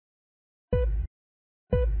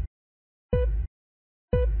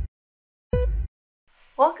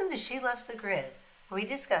Welcome to She Loves the Grid, where we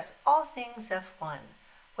discuss all things F1.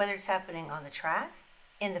 Whether it's happening on the track,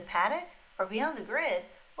 in the paddock, or beyond the grid,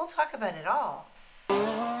 we'll talk about it all.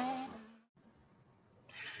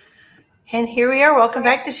 And here we are. Welcome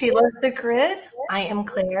back to She Loves the Grid. I am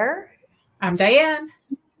Claire. I'm Diane.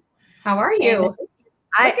 How are you?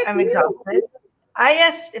 I'm exhausted.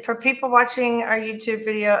 Yes, for people watching our YouTube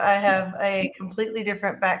video, I have a completely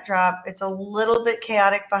different backdrop. It's a little bit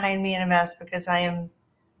chaotic behind me and a mess because I am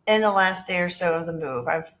in the last day or so of the move.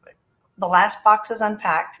 The last box is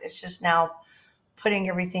unpacked. It's just now putting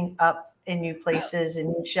everything up in new places and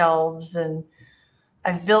new shelves, and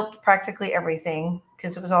I've built practically everything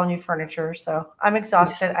because it was all new furniture. So I'm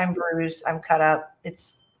exhausted. I'm bruised. I'm cut up.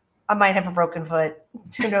 I might have a broken foot.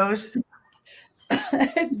 Who knows?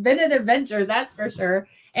 It's been an adventure, that's for sure.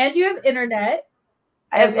 And you have internet.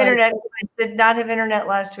 I have internet. I did not have internet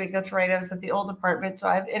last week. That's right. I was at the old apartment, so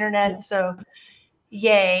I have internet. Yeah. So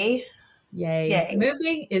yay.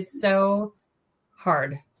 Moving is so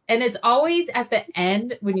hard. And it's always at the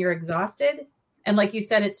end when you're exhausted. And like you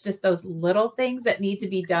said, it's just those little things that need to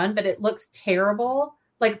be done, but it looks terrible.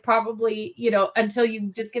 Like probably, until you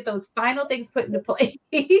just get those final things put into place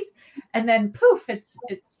and then poof, it's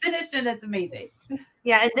finished and it's amazing.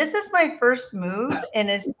 Yeah. And this is my first move in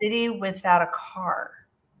a city without a car.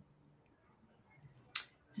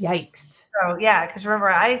 Yikes. So yeah, because remember,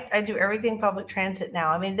 I do everything public transit now.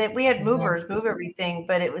 I mean, we had movers move everything,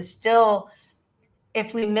 but it was still,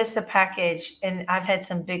 if we miss a package, and I've had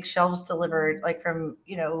some big shelves delivered, like from,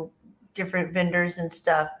 different vendors and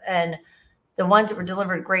stuff. And the ones that were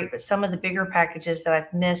delivered, great. But some of the bigger packages that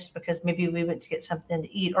I've missed because maybe we went to get something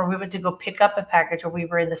to eat, or we went to go pick up a package, or we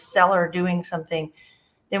were in the cellar doing something.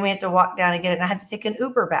 Then we had to walk down and get it. And I had to take an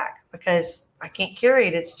Uber back because I can't carry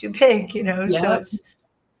it. It's too big, Yep. So it's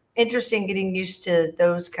interesting getting used to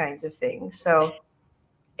those kinds of things. So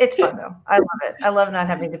it's fun though. I love it. I love not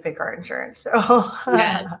having to pay car insurance. So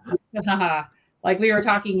yes. Like we were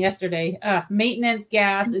talking yesterday, maintenance,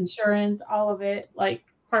 gas, insurance, all of it, like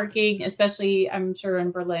parking, especially I'm sure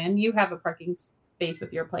in Berlin, you have a parking space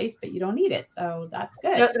with your place, but you don't need it. So that's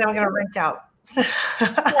good. No, then I'm going to rent out.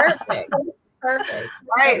 Perfect.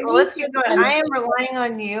 All right. Well, let's keep going. I am relying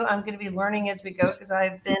on you. I'm going to be learning as we go because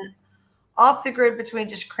I've been off the grid between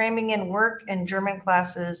just cramming in work and German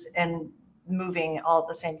classes and moving all at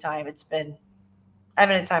the same time. I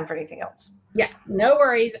haven't had time for anything else. Yeah, no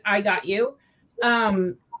worries. I got you.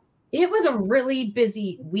 It was a really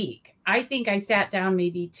busy week. I think I sat down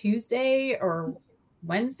maybe Tuesday or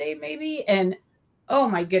Wednesday maybe. And oh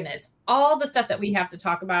my goodness, all the stuff that we have to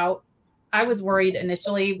talk about. I was worried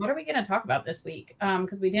initially, what are we going to talk about this week?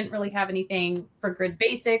 Because we didn't really have anything for grid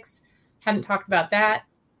basics. Hadn't talked about that.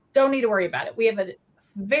 Don't need to worry about it. We have a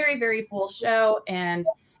very, very full show. And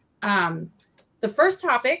the first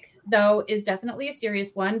topic, though, is definitely a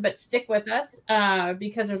serious one, but stick with us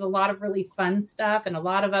because there's a lot of really fun stuff and a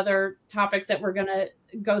lot of other topics that we're going to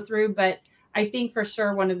go through. But I think for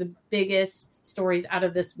sure one of the biggest stories out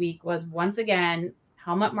of this week was, once again,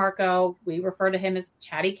 Helmut Marko, we refer to him as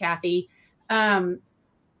Chatty Cathy,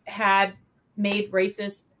 had made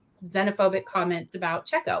racist, xenophobic comments about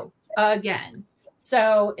Checo again.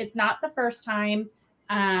 So it's not the first time,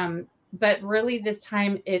 but really this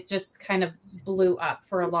time it just kind of blew up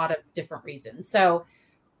for a lot of different reasons. So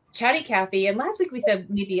Chatty Cathy, and last week we said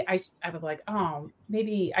maybe I was like, oh,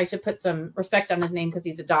 maybe I should put some respect on his name because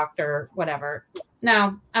he's a doctor, whatever.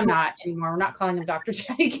 No, I'm not anymore. We're not calling him Dr.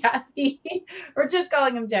 Chatty Cathy. We're just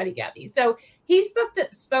calling him Chatty Cathy. So he spoke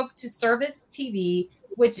to Service TV,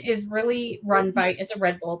 which is really run by, it's a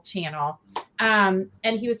Red Bull channel. And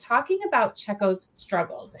he was talking about Checo's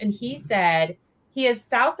struggles. And he said he is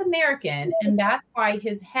South American, and that's why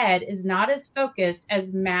his head is not as focused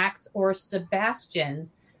as Max or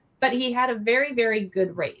Sebastian's, but he had a very, very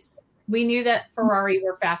good race. We knew that Ferrari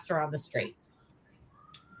were faster on the straights.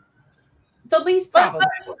 The least problem.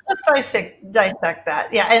 Let's dissect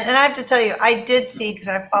that. Yeah. And I have to tell you, I did see, because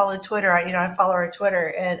I follow Twitter, I follow our Twitter,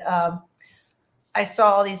 and I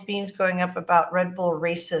saw all these memes going up about Red Bull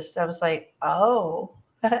racist. I was like, oh.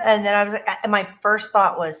 And then I was like, and my first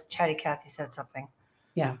thought was Chatty Cathy said something.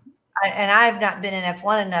 Yeah. And I've not been in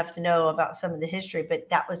F1 enough to know about some of the history, but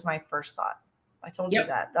that was my first thought. I told you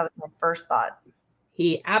that. That was my first thought.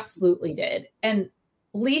 He absolutely did. And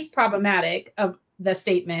least problematic of the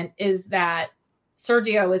statement is that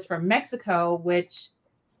Sergio is from Mexico, which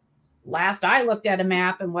last I looked at a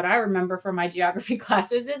map and what I remember from my geography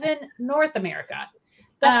classes is in North America.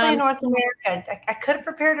 Definitely North America. I could have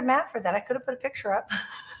prepared a map for that. I could have put a picture up.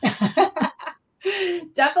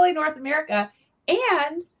 Definitely North America.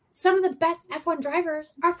 And some of the best F1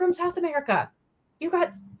 drivers are from South America. You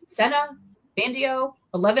got Senna, Bandio,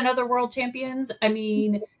 11 other world champions. I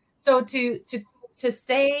mean, so to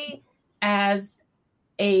say as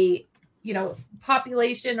a,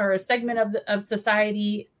 population or a segment of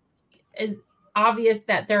society is obvious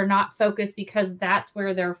that they're not focused because that's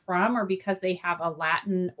where they're from or because they have a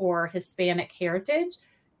Latin or Hispanic heritage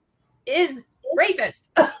is racist.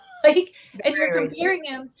 And you're comparing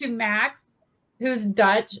him to Max, who's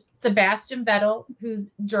Dutch, Sebastian Vettel,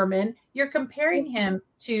 who's German. You're comparing him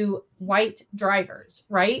to white drivers,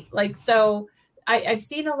 right? So I've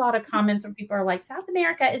seen a lot of comments where people are like, South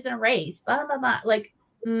America isn't a race, blah, blah, blah.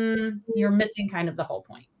 You're missing kind of the whole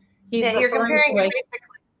point. You're comparing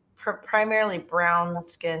primarily brown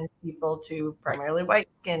skinned people to primarily white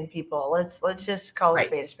skinned people. Let's just call it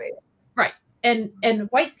spade a spade. Right. And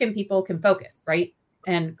white skinned people can focus, right?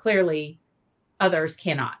 And clearly others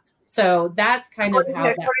cannot. So that's kind of how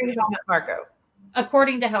according to Helmut Marko.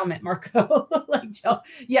 According to Helmut Marko.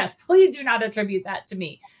 Yes, please do not attribute that to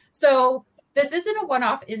me. So this isn't a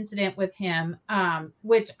one-off incident with him,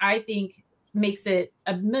 which I think makes it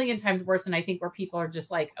a million times worse. And I think where people are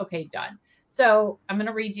just like, okay, done. So I'm going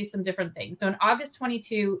to read you some different things. So in August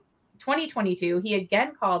 2022, he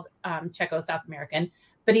again called Checo South American,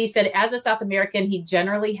 but he said, as a South American, he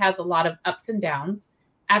generally has a lot of ups and downs.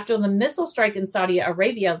 After the missile strike in Saudi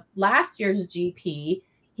Arabia last year's GP,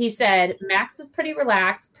 he said, Max is pretty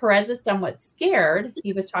relaxed. Perez is somewhat scared.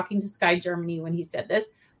 He was talking to Sky Germany when he said this.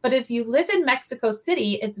 But if you live in Mexico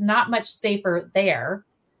City, it's not much safer there.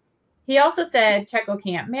 He also said Checo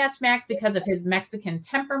can't match Max because of his Mexican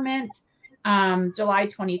temperament. July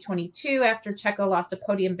 2022, after Checo lost a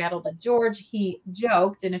podium battle to George, he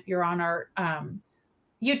joked, and if you're on our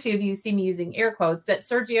YouTube, you see me using air quotes, that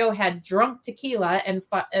Sergio had drunk tequila and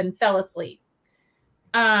fell asleep.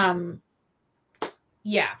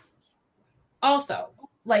 Yeah. Also,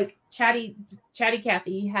 Chatty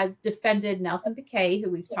Cathy has defended Nelson Piquet, who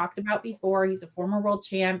we've talked about before. He's a former world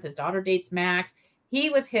champ. His daughter dates Max. He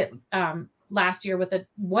was hit last year with a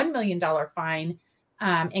 $1 million fine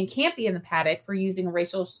and can't be in the paddock for using a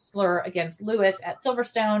racial slur against Lewis at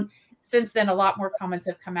Silverstone. Since then, a lot more comments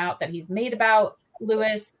have come out that he's made about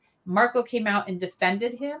Lewis. Marko came out and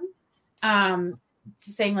defended him,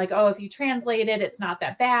 saying if you translate it, it's not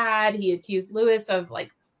that bad. He accused Lewis of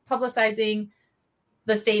publicizing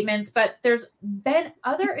the statements, but there's been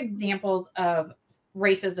other examples of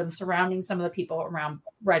racism surrounding some of the people around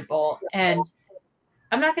Red Bull. And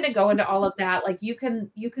I'm not going to go into all of that. You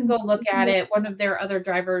can go look at it. One of their other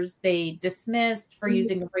drivers, they dismissed for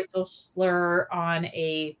using a racial slur on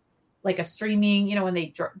a streaming, when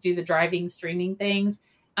they do the driving streaming things,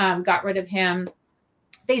 got rid of him.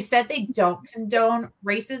 They said they don't condone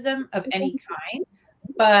racism of any kind,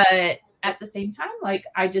 but at the same time,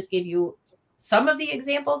 I just gave you some of the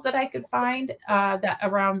examples that I could find that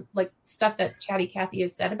around stuff that Chatty Cathy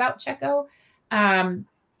has said about Checo.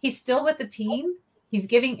 He's still with the team. He's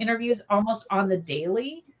giving interviews almost on the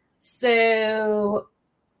daily. So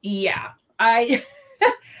yeah, I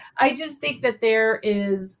just think that there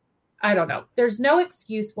is, I don't know, there's no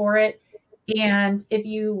excuse for it. And if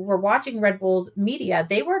you were watching Red Bull's media,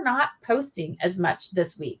 they were not posting as much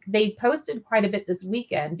this week. They posted quite a bit this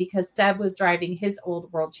weekend because Seb was driving his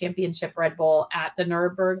old world championship Red Bull at the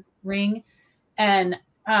Nürburgring. And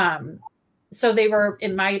so they were,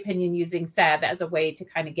 in my opinion, using Seb as a way to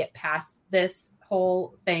kind of get past this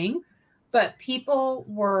whole thing. But people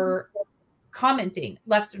were commenting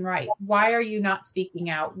left and right. Why are you not speaking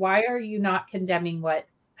out? Why are you not condemning what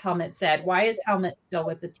Helmut said? Why is Helmut still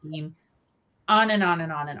with the team? On and on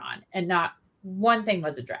and on and on. And not one thing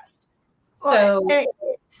was addressed. So it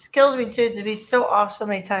kills me too to be so off so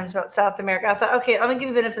many times about South America. I thought, okay, I'm gonna give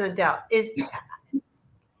you the benefit of the doubt.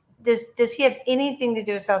 Does he have anything to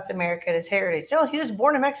do with South America and his heritage? No, he was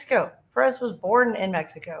born in Mexico. Perez was born in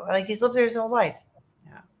Mexico. He's lived there his whole life.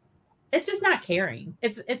 Yeah. It's just not caring.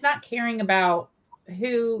 It's not caring about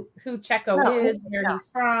who Checo is, where he's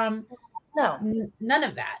from. No. None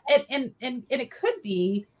of that. And it could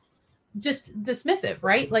be just dismissive,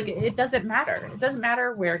 right? It doesn't matter. It doesn't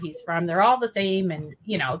matter where he's from. They're all the same. And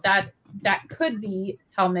that could be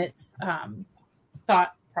Helmut's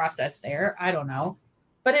thought process there. I don't know.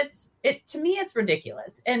 But to me, it's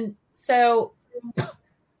ridiculous. And so,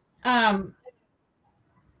 I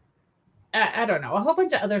don't know. A whole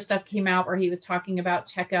bunch of other stuff came out where he was talking about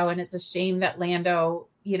Checo, and it's a shame that Lando,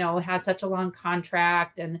 has such a long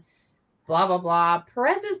contract and blah, blah, blah.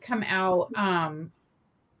 Perez has come out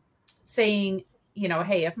saying,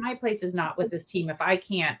 hey, if my place is not with this team, if I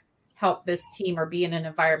can't help this team or be in an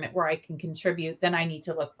environment where I can contribute, then I need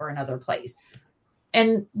to look for another place.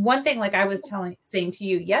 And one thing, I was saying to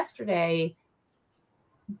you yesterday,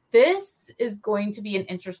 this is going to be an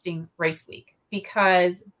interesting race week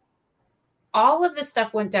because all of this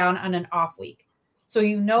stuff went down on an off week. So,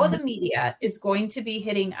 the media is going to be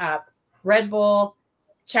hitting up Red Bull,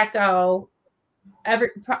 Checo,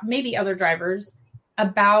 maybe other drivers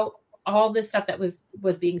about all this stuff that was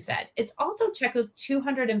being said. It's also Checo's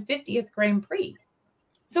 250th Grand Prix.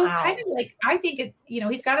 So kind of like, I think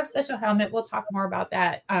he's got a special helmet. We'll talk more about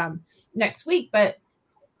that next week, but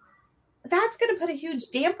that's going to put a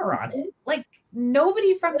huge damper on it. Like,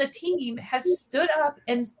 nobody from the team has stood up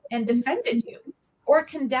and defended you or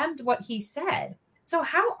condemned what he said. So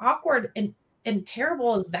how awkward and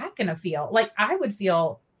terrible is that going to feel? Like, I would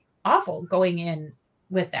feel awful going in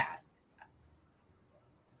with that.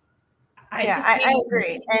 I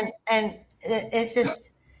agree. And it's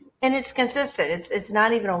just, and it's consistent. It's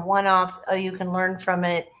not even a one-off. Oh, you can learn from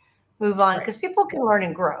it, move on, because people can learn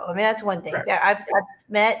and grow. I mean, that's one thing. Right. I've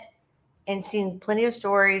met and seen plenty of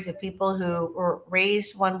stories of people who were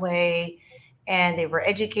raised one way and they were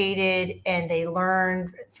educated and they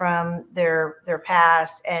learned from their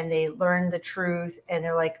past and they learned the truth and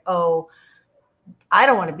they're like, oh, I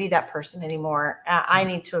don't want to be that person anymore. I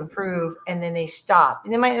need to improve. And then they stop.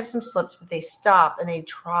 And they might have some slips, but they stop and they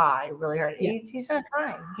try really hard. Yeah. He's not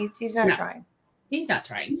trying. He's not trying. He's not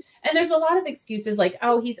trying. And there's a lot of excuses like,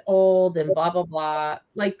 oh, he's old and blah, blah, blah.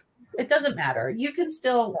 Like, it doesn't matter. You can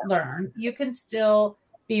still learn. You can still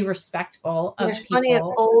be respectful of people. There's plenty of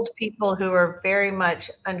old people who are very much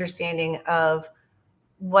understanding of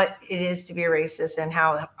what it is to be a racist and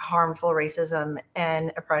how harmful racism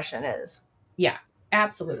and oppression is. Yeah,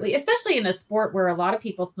 absolutely. Especially in a sport where a lot of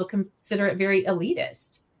people still consider it very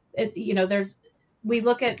elitist. We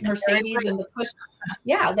look at Mercedes and the push,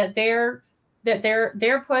 that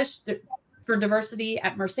they're pushed for diversity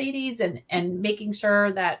at Mercedes and making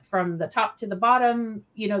sure that from the top to the bottom,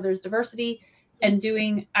 there's diversity and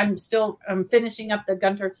I'm finishing up the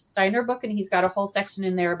Gunter Steiner book and he's got a whole section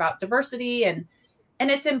in there about diversity and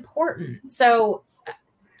it's important. So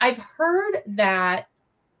I've heard that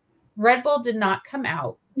Red Bull did not come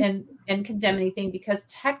out and condemn anything because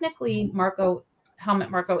technically Helmut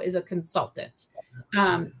Marko is a consultant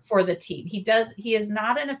for the team. He is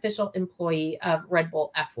not an official employee of Red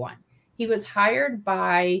Bull F1. He was hired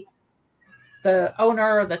by the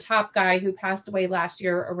owner, the top guy who passed away last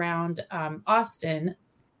year around Austin,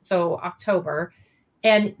 so October,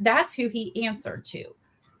 and that's who he answered to.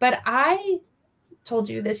 But I told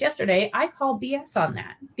you this yesterday, I call BS on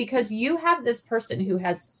that because you have this person who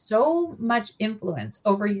has so much influence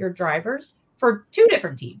over your drivers for two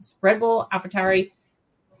different teams, Red Bull, AlphaTauri.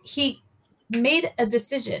 He made a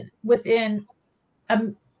decision within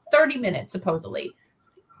 30 minutes, supposedly,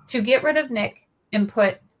 to get rid of Nick and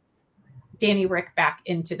put Danny Rick back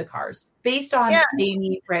into the cars based on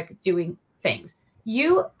Danny Rick doing things.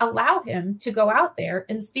 You allow him to go out there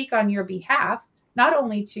and speak on your behalf, not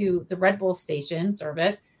only to the Red Bull station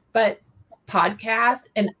service, but podcasts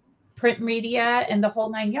and print media and the whole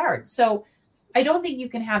 9 yards. So I don't think you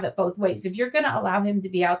can have it both ways. If you're going to allow him to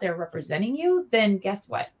be out there representing you, then guess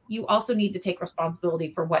what? You also need to take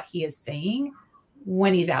responsibility for what he is saying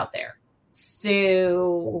when he's out there.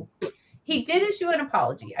 So he did issue an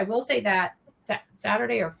apology. I will say that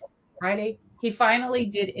Saturday or Friday, he finally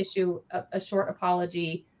did issue a short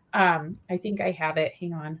apology. I think I have it.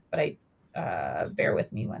 Hang on, but bear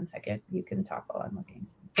with me 1 second. You can talk while I'm looking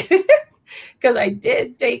because I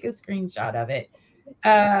did take a screenshot of it.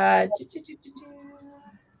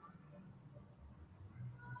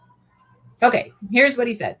 Okay, here's what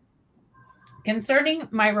he said. Concerning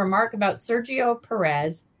my remark about Sergio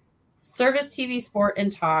Perez, Service TV Sport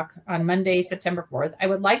and Talk on Monday, September 4th, I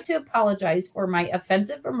would like to apologize for my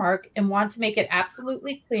offensive remark and want to make it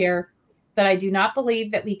absolutely clear that I do not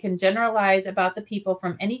believe that we can generalize about the people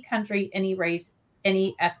from any country, any race,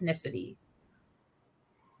 any ethnicity.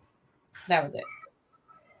 That was it.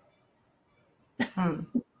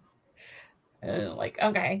 Like,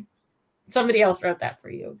 okay, somebody else wrote that for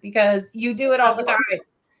you because you do it all the time.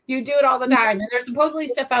 You do it all the time. And there's supposedly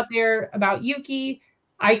stuff out there about Yuki.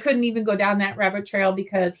 I couldn't even go down that rabbit trail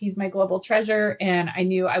because he's my global treasure. And I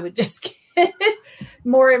knew I would just get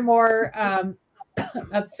more and more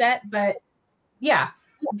upset. But yeah,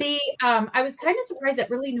 I was kind of surprised that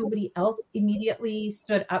really nobody else immediately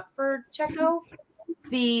stood up for Checo.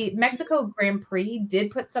 The Mexico Grand Prix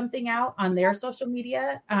did put something out on their social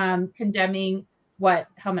media condemning what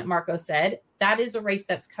Helmut Marko said. That is a race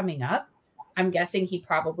that's coming up. I'm guessing he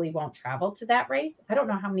probably won't travel to that race. I don't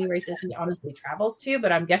know how many races he honestly travels to,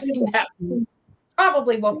 but I'm guessing that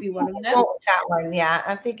probably won't be one of them. Won't that one. Yeah,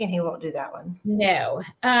 I'm thinking he won't do that one. No.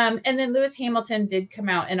 And then Lewis Hamilton did come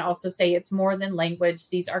out and also say it's more than language.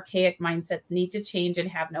 These archaic mindsets need to change and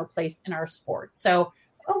have no place in our sport. So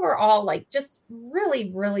overall, like just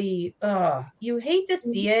really, really, you hate to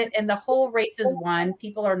see it. And the whole race is won.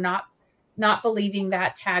 People are not believing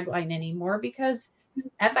that tagline anymore because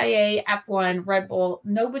FIA, F1, Red Bull,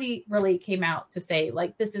 nobody really came out to say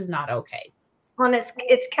like, this is not okay. Well,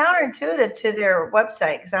 it's counterintuitive to their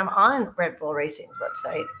website because I'm on Red Bull Racing's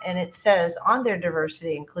website and it says on their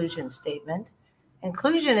diversity inclusion statement,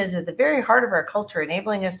 inclusion is at the very heart of our culture,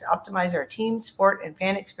 enabling us to optimize our team, sport, and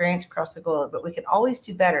fan experience across the globe. But we can always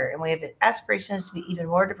do better, and we have aspirations to be even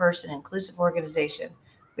more diverse and inclusive organization.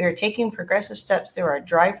 We are taking progressive steps through our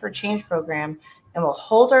Drive for Change program and will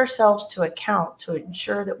hold ourselves to account to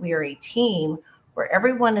ensure that we are a team where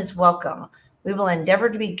everyone is welcome. We will endeavor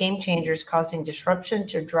to be game changers, causing disruption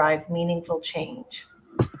to drive meaningful change.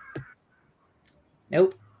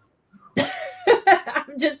 Nope.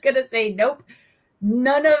 I'm just going to say nope.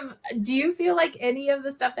 Do you feel like any of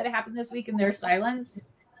the stuff that happened this week in their silence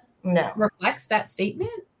reflects that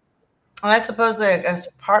statement? Well, I suppose at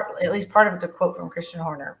least part of it's a quote from Christian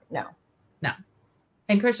Horner. No.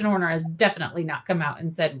 And Christian Horner has definitely not come out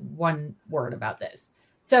and said one word about this.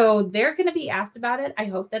 So they're going to be asked about it. I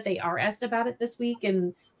hope that they are asked about it this week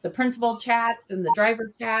in the principal chats and the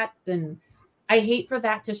driver chats. And I hate for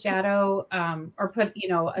that to shadow or put,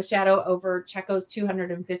 a shadow over Checo's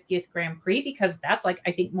 250th Grand Prix, because that's like,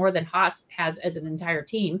 I think more than Haas has as an entire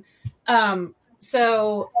team.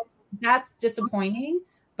 So that's disappointing,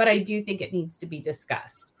 but I do think it needs to be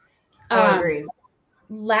discussed. I agree.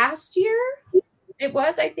 Last year,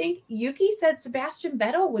 I think Yuki said Sebastian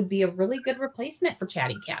Vettel would be a really good replacement for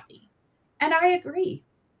Chatty Cathy. And I agree.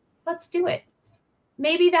 Let's do it.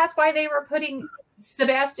 Maybe that's why they were putting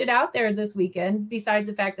Sebastian out there this weekend, besides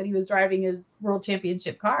the fact that he was driving his world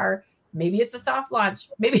championship car. Maybe it's a soft launch.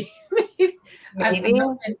 Maybe.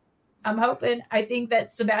 I'm hoping. I think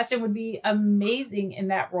that Sebastian would be amazing in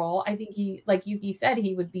that role. I think he, like Yuki said,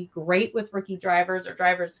 he would be great with rookie drivers or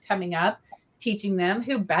drivers coming up, teaching them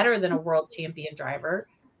who better than a world champion driver.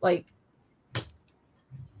 Like,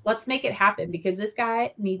 let's make it happen because this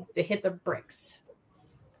guy needs to hit the bricks.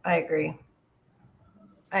 I agree.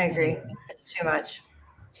 Anyway. It's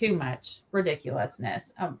too much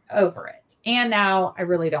ridiculousness. I'm over it. And now I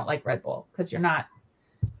really don't like Red Bull because you're not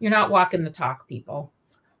walking the talk, people.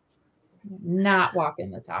 Not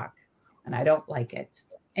walking the talk. And I don't like it.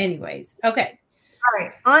 Anyways. Okay. All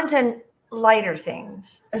right. On to lighter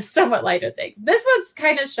things. Somewhat lighter things. This was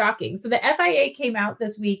kind of shocking. So the FIA came out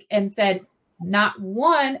this week and said not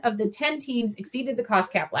one of the 10 teams exceeded the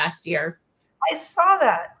cost cap last year. I saw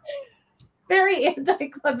that. Very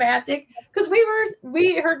anticlimactic because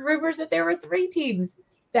we heard rumors that there were 3 teams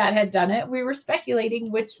that had done it. We were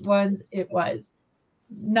speculating which ones it was.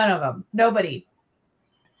 None of them. Nobody.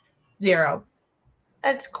 0.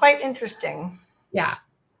 That's quite interesting. Yeah.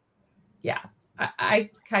 I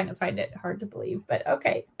kind of find it hard to believe, but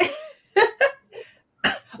okay.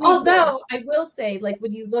 Although I will say, like,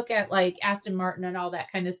 when you look at like Aston Martin and all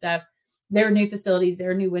that kind of stuff, their new facilities,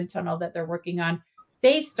 their new wind tunnel that they're working on,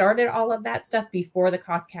 they started all of that stuff before the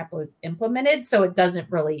cost cap was implemented. So it doesn't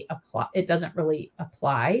really apply.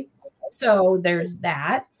 So there's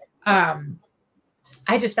that.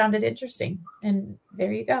 I just found it interesting. And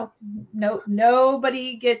there you go.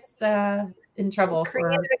 Nobody gets in trouble for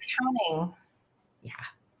creative accounting. Yeah.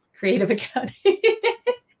 Creative accounting.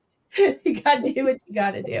 You got to do what you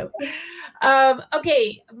got to do.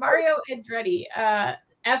 Okay. Mario Andretti,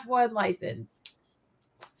 F1 license.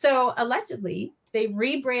 So allegedly they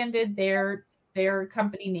rebranded their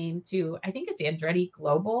company name to, I think it's Andretti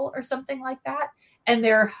Global or something like that. And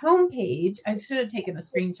their homepage, I should have taken a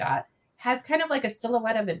screenshot, has kind of like a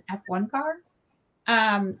silhouette of an F1 car.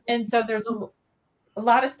 And so there's a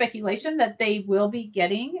lot of speculation that they will be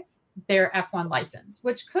getting their F1 license,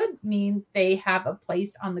 which could mean they have a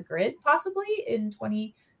place on the grid possibly in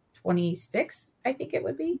 2026, I think it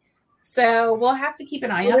would be. So we'll have to keep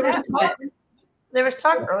an eye on that. There was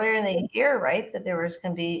talk earlier in the year, right, that there was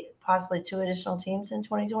going to be possibly 2 additional teams in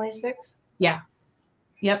 2026? Yeah.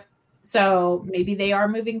 Yep. So maybe they are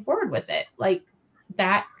moving forward with it. Like,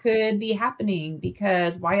 that could be happening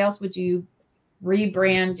because why else would you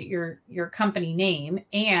rebrand your company name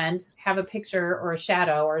and have a picture or a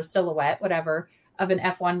shadow or a silhouette, whatever, of an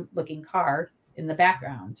F1 looking car in the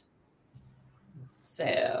background?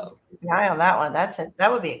 So eye on that one.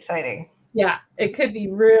 That would be exciting. Yeah, it could be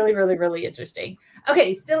really, really, really interesting.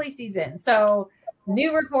 Okay, silly season. So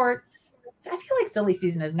new reports I feel like silly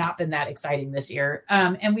season has not been that exciting this year.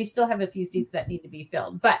 And we still have a few seats that need to be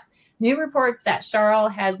filled. But new reports that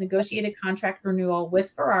Charles has negotiated contract renewal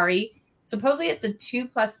with Ferrari. Supposedly it's a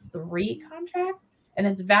 2+3 contract, and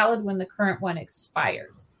it's valid when the current one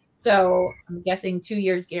expires. So I'm guessing 2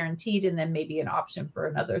 years guaranteed, and then maybe an option for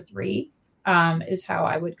another 3 is how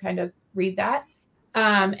I would kind of read that.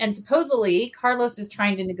 And supposedly Carlos is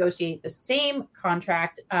trying to negotiate the same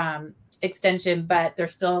contract extension, but they're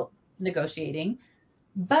still negotiating.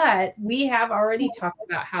 But we have already talked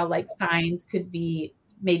about how like Sainz could be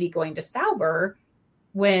maybe going to Sauber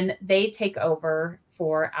when they take over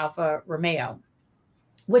for Alfa Romeo,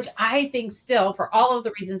 which I think still, for all of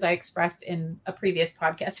the reasons I expressed in a previous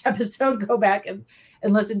podcast episode, go back and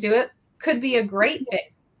listen to it, could be a great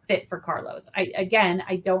fit for Carlos.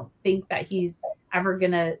 I don't think that he's ever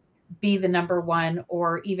going to be the number one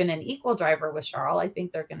or even an equal driver with Charles. I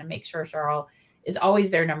think they're going to make sure Charles is always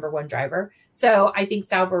their number one driver. So I think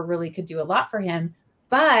Sauber really could do a lot for him.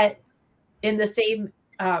 But in the same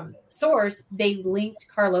source, they linked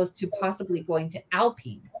Carlos to possibly going to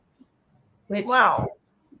Alpine, which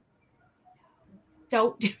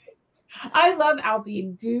don't do. I love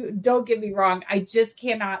Alpine. Don't get me wrong. I just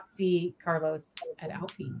cannot see Carlos at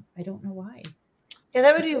Alpine. I don't know why. Yeah,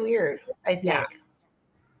 that would be weird, I think. Yeah.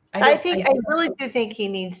 I really do think he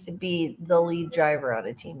needs to be the lead driver on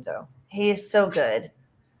a team, though. He is so good.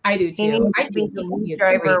 I do too. He needs to be the lead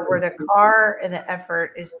driver where the car and the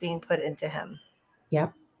effort is being put into him.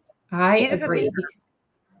 Yep. I agree.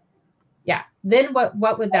 Yeah. Then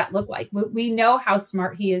what would that look like? We know how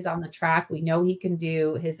smart he is on the track. We know he can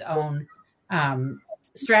do his own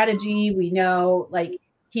strategy. We know like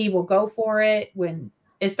he will go for it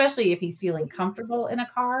especially if he's feeling comfortable in a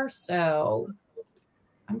car. So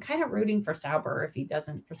I'm kind of rooting for Sauber if he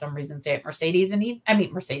doesn't for some reason say it Mercedes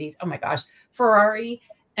Mercedes. Oh my gosh, Ferrari.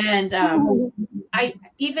 And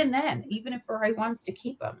even if Ferrari wants to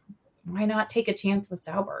keep him, why not take a chance with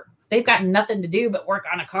Sauber? They've got nothing to do but work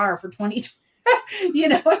on a car for 20. You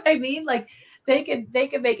know what I mean? Like they could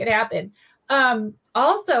make it happen.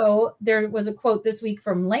 Also, there was a quote this week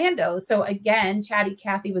from Lando. So again, Chatty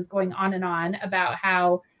Cathy was going on and on about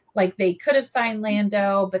how like they could have signed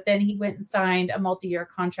Lando, but then he went and signed a multi-year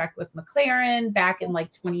contract with McLaren back in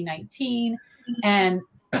like 2019. And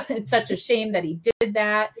it's such a shame that he did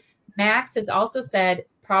that. Max has also said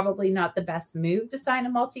probably not the best move to sign a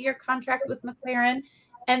multi-year contract with McLaren.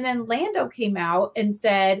 And then Lando came out and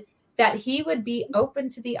said that he would be open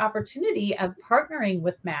to the opportunity of partnering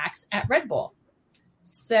with Max at Red Bull.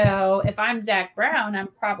 So if I'm Zach Brown, I'm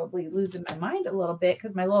probably losing my mind a little bit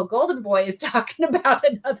because my little golden boy is talking about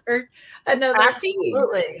another team.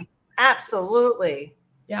 Absolutely.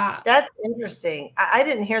 Yeah. That's interesting. I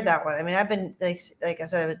didn't hear that one. I mean, I've been, like I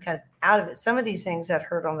said, I've been kind of out of it. Some of these things I'd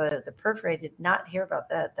heard on the perf, I did not hear about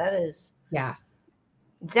that. That is. Yeah.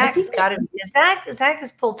 Zach has got to be. Zach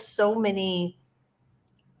has pulled so many,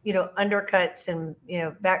 undercuts and,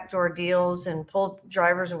 backdoor deals and pulled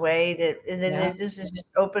drivers away. And then this is just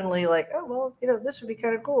openly like, oh, well, this would be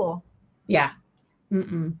kind of cool. Yeah.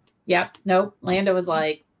 Yep. Nope. Lando was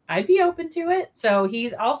like, I'd be open to it. So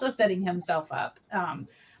he's also setting himself up.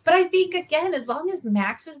 But I think, again, as long as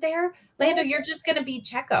Max is there, Lando, you're just going to be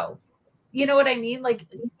Checo. You know what I mean? Like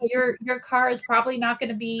your car is probably not going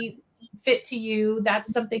to be fit to you.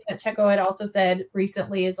 That's something that Checo had also said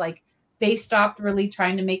recently is like they stopped really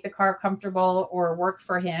trying to make the car comfortable or work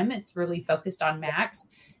for him. It's really focused on Max.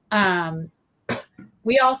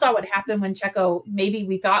 We all saw what happened when Checo, maybe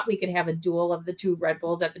we thought we could have a duel of the two Red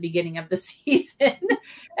Bulls at the beginning of the season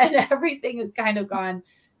and everything has kind of gone,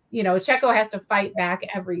 Checo has to fight back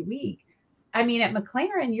every week. I mean, at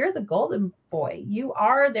McLaren, you're the golden boy. You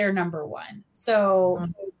are their number one. So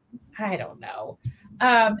I don't know.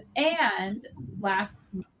 And last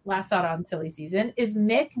thought on silly season is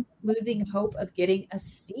Mick losing hope of getting a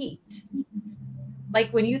seat. Like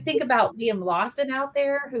when you think about Liam Lawson out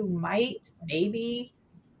there who might maybe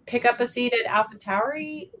pick up a seat at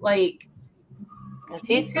AlphaTauri, like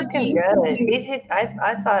he's looking good.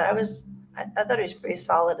 I thought he was pretty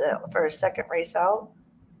solid for a second race out.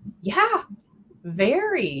 Yeah,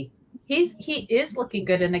 very. He is looking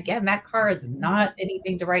good, and again, that car is not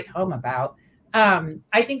anything to write home about.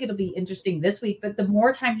 I think it'll be interesting this week, but the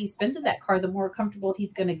more time he spends in that car, the more comfortable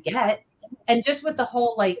he's going to get, and just with the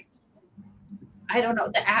whole I don't know,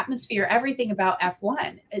 the atmosphere, everything about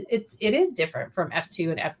F1, it is different from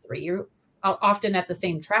F2 and F3. You're often at the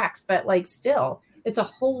same tracks, but still, it's a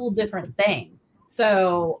whole different thing.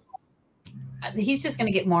 So he's just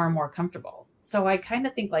going to get more and more comfortable. So I kind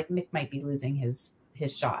of think Mick might be losing his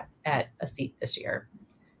shot at a seat this year,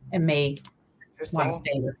 and may want to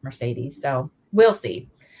stay with Mercedes. So we'll see.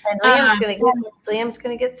 And Liam's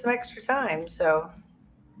gonna get some extra time. So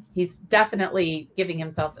he's definitely giving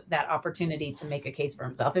himself that opportunity to make a case for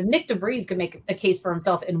himself. If Nick DeVries could make a case for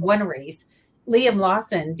himself in one race, Liam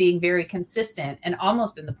Lawson being very consistent and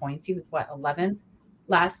almost in the points. He was 11th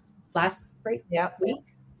last week.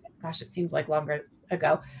 Gosh, it seems like longer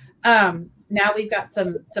ago. Now we've got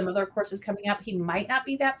some other courses coming up. He might not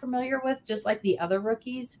be that familiar with, just like the other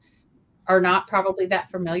rookies are not probably that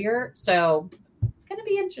familiar. So it's going to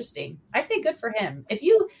be interesting. I say good for him. If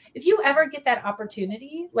you ever get that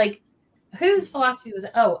opportunity, like whose philosophy was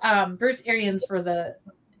Bruce Arians for the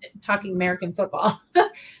Talking American Football.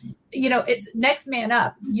 It's next man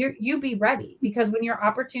up. You be ready, because when your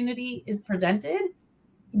opportunity is presented,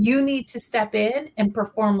 you need to step in and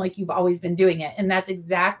perform like you've always been doing it. And that's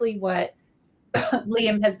exactly what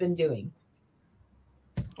Liam has been doing.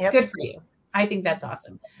 Yep. Good for you. I think that's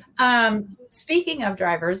awesome. Speaking of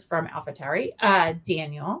drivers from AlphaTauri,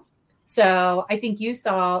 Daniel. So I think you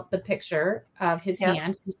saw the picture of his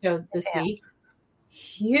hand he showed this week.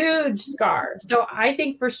 Huge scar. So I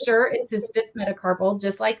think for sure it's his 5th metacarpal,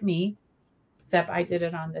 just like me, except I did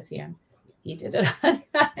it on this hand. He did it on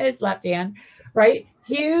his left hand, right?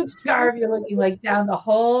 Huge scar. If you're looking like down the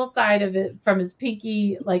whole side of it from his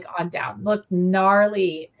pinky, like on down. Look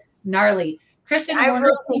gnarly. Christian, I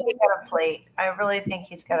really think he got a plate. I really think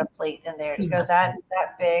he's got a plate in there to go that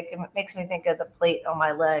big. It makes me think of the plate on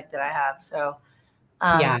my leg that I have. So,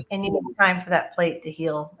 and you need time for that plate to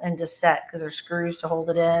heal and to set, because there's screws to hold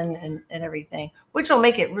it in and everything, which will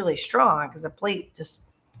make it really strong, because the plate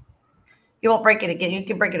you won't break it again. You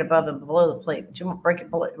can break it above and below the plate, but you won't break it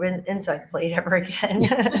inside the plate ever again.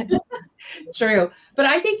 True. But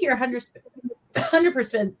I think you're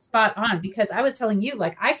 100% spot on, because I was telling you,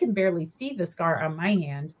 like, I can barely see the scar on my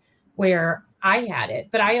hand where I had it,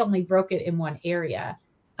 but I only broke it in one area.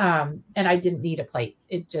 And I didn't need a plate.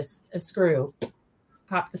 It just a screw,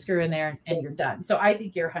 pop the screw in there and you're done. So I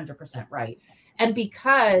think you're 100% right. And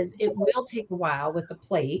because it will take a while with the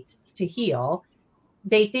plate to heal,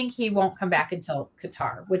 they think he won't come back until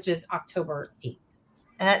Qatar, which is October 8th.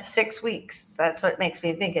 And that's 6 weeks. That's what makes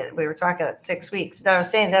me think it. We were talking about 6 weeks. But I was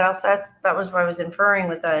saying that was what I was inferring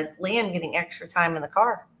with Liam getting extra time in the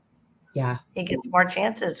car. Yeah. He gets more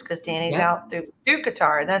chances because Danny's out through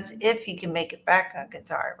Qatar. That's if he can make it back on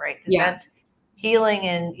Qatar, right? Because that's healing,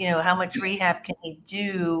 and how much rehab can he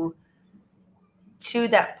do to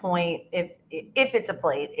that point if it's a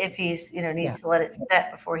plate, if he's needs to let it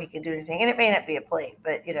set before he can do anything. And it may not be a plate,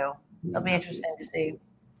 but it'll be interesting to see.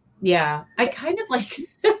 Yeah, I kind of like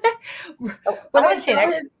when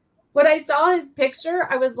I saw his picture,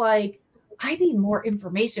 I was like, I need more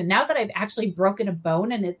information. Now that I've actually broken a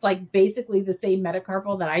bone and it's like basically the same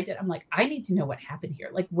metacarpal that I did, I'm like, I need to know what happened here.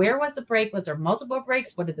 Like, where was the break? Was there multiple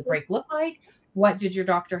breaks? What did the break look like? What did your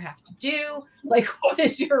doctor have to do? Like, what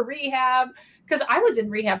is your rehab? Because I was in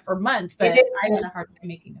rehab for months, but I had a hard time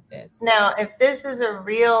making a fist. Now, if this is a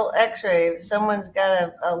real x-ray, if someone's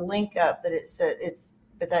got a link up that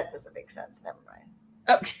but that doesn't make sense. Never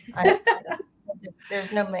mind.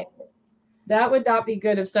 There's no make. That would not be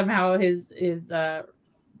good if somehow his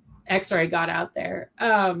x-ray got out there.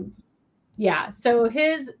 So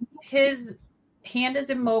his hand is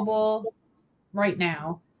immobile right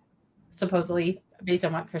now, supposedly, based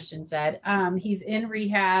on what Christian said. He's in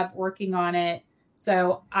rehab, working on it.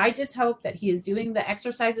 So I just hope that he is doing the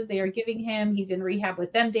exercises they are giving him. He's in rehab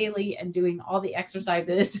with them daily and doing all the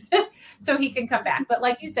exercises so he can come back. But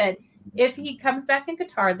like you said, if he comes back in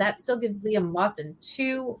Qatar, that still gives Liam Lawson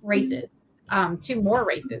 2 races, 2 more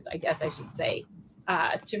races, I guess I should say,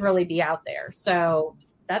 to really be out there. So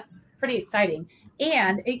that's pretty exciting.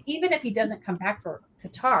 And even if he doesn't come back for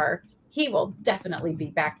Qatar, he will definitely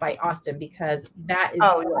be back by Austin, because that is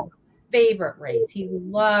his favorite race. He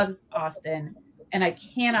loves Austin. And I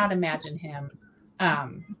cannot imagine him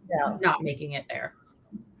not making it there.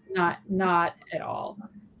 Not at all.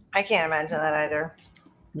 I can't imagine that either.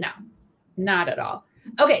 No, not at all.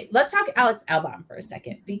 Okay, let's talk Alex Albon for a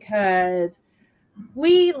second, because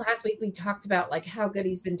last week we talked about like how good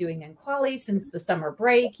he's been doing in quali since the summer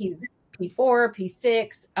break. He's P4,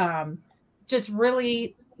 P6, just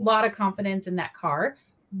really a lot of confidence in that car.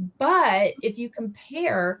 But if you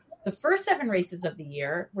compare the first 7 races of the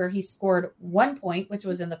year, where he scored 1 point, which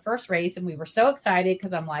was in the first race, and we were so excited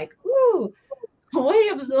because I'm like, ooh,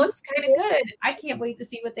 Williams looks kind of good. I can't wait to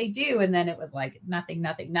see what they do. And then it was like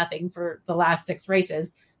nothing for the last 6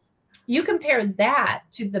 races. You compare that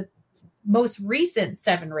to the most recent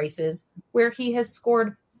 7 races where he has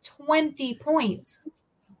scored 20 points.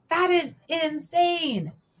 That is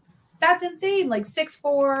insane. That's insane. Like 6'4",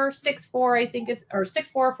 6'4", I think is, or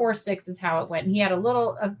 6'4", 4'6" is how it went. And he had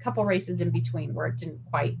a couple races in between where it didn't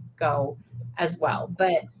quite go as well.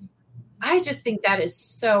 But I just think that is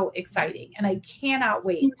so exciting. And I cannot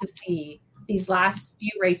wait to see these last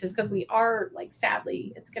few races, because we are, like,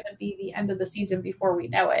 sadly, it's going to be the end of the season before we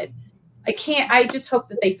know it. I just hope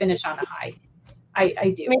that they finish on a high.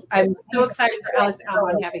 I do. I'm so excited for Alex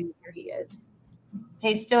Albon having the year he is.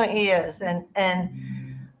 He is. And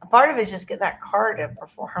a part of it is just get that car to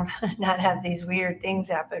perform, not have these weird things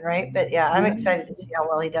happen, right? But yeah, I'm excited to see how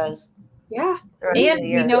well he does. Yeah. And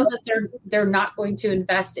we know that they're not going to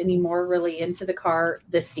invest anymore really into the car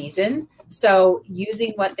this season. So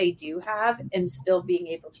using what they do have and still being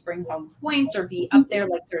able to bring home points or be up there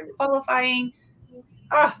like during qualifying.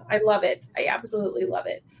 Oh, I love it. I absolutely love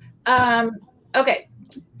it. Okay.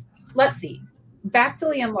 Let's see. Back to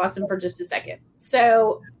Liam Lawson for just a second.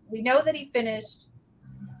 So we know that he finished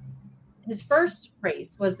his first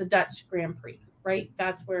race was the Dutch Grand Prix, right?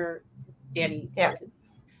 That's where Danny started.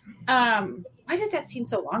 Why does that seem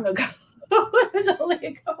so long ago? It was only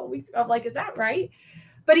a couple weeks ago. I'm like, is that right?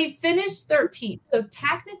 But he finished 13th. So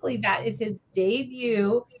technically that is his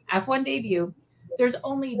debut, F1 debut. There's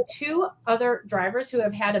only 2 other drivers who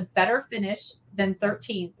have had a better finish than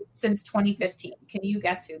 13th since 2015. Can you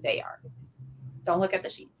guess who they are? Don't look at the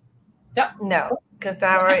sheet. No, because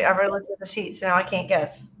I already looked at the sheet, so now I can't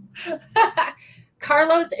guess.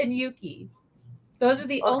 Carlos and Yuki. Those are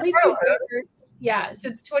the only 2 drivers,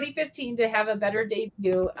 since 2015 to have a better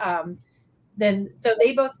debut. So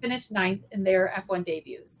they both finished 9th in their F1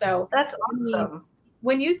 debuts. So that's awesome.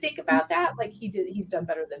 When you think about that, like he's done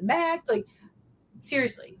better than Max. Like,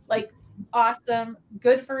 seriously, like, awesome.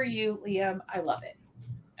 Good for you, Liam. I love it.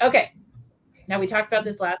 Okay. Now, we talked about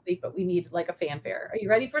this last week, but we need like a fanfare. Are you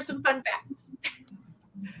ready for some fun facts?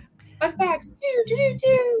 Fun facts. Wait,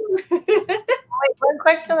 one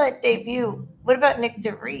question on that debut. What about Nick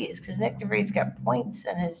DeVries? Because Nick DeVries got points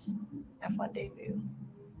in his F1 debut.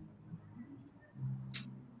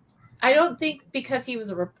 I don't think because he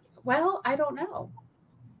was I don't know.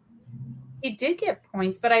 He did get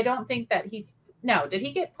points, but I don't think that did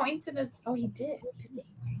he get points in his? Oh, he did. Didn't he?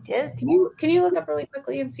 He did. Can you look up really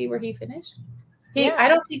quickly and see where he finished? I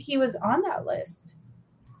don't think he was on that list.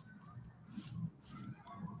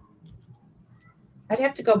 I'd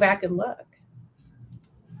have to go back and look.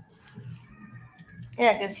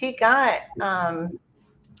 Yeah, because he got that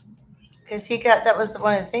was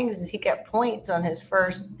one of the things is he got points on his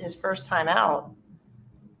first time out.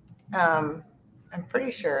 I'm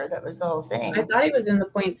pretty sure that was the whole thing. I thought he was in the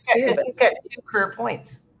points too. But he got 2 career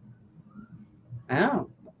points. Oh.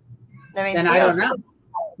 I don't know.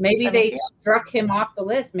 Maybe they struck him off the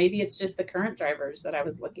list. Maybe it's just the current drivers that I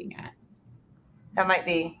was looking at. That might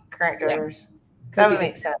be current drivers. Yeah. That would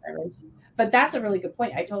make sense. But that's a really good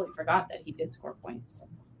point. I totally forgot that he did score points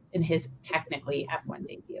in his technically F1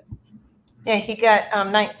 debut. Yeah, he got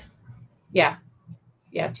 9th. Yeah.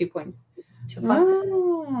 Yeah, 2 points. 2 points.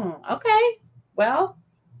 Oh, okay. Well,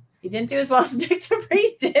 he didn't do as well as Nick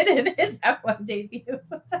DeVries did in his F1 debut.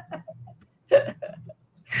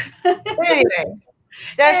 Anyway,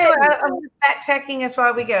 that's what I'm fact checking us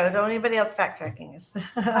while we go. Don't anybody else fact checking us.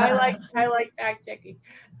 I like fact checking.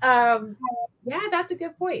 Yeah, that's a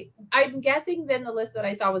good point. I'm guessing then the list that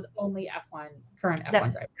I saw was only current F1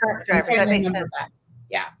 drivers. Current drivers. That makes sense.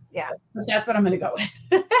 Yeah. Yeah. But that's what I'm going to go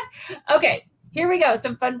with. Okay, here we go.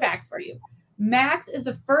 Some fun facts for you. Max is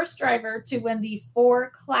the first driver to win the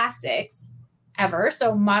 4 classics ever.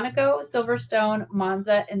 So Monaco, Silverstone,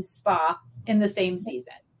 Monza, and Spa in the same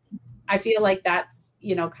season. I feel like that's,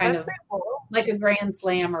 kind of like a grand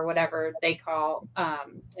slam or whatever they call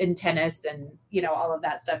in tennis and, all of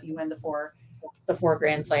that stuff. You win the four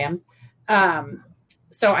grand slams.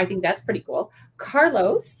 So I think that's pretty cool.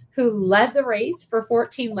 Carlos, who led the race for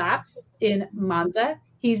 14 laps in Monza,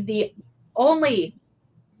 he's the only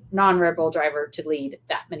non-Red Bull driver to lead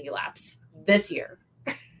that many laps this year.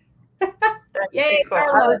 Yay, cool.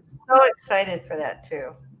 Carlos. I was so excited for that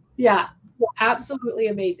too. Yeah, absolutely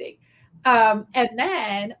amazing. And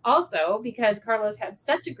then also because Carlos had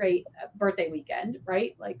such a great birthday weekend,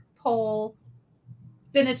 right? Like pole,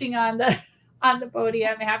 finishing on the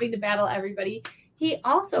podium, having to battle everybody. He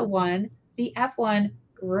also won the F1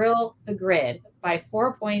 Grill the Grid by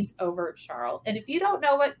 4 points over Charles. And if you don't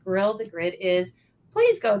know what Grill the Grid is,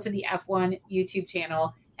 please go to the F1 YouTube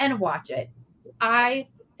channel and watch it. I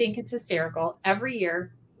think it's hysterical. Every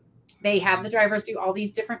year they have the drivers do all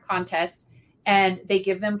these different contests and they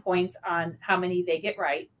give them points on how many they get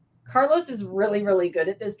right. Carlos is really, really good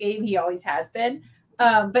at this game. He always has been.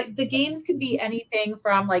 But the games could be anything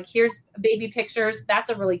from like, here's baby pictures. That's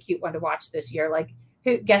a really cute one to watch this year. Like,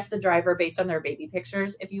 who guess the driver based on their baby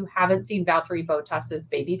pictures. If you haven't seen Valtteri Bottas's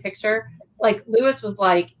baby picture, like Lewis was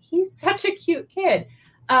like, he's such a cute kid.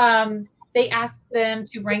 They asked them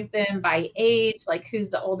to rank them by age, like who's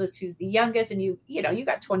the oldest, who's the youngest. And you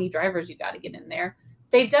got 20 drivers, you got to get in there.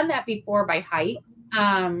 They've done that before by height.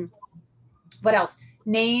 What else?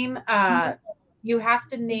 Name, you have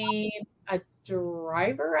to name a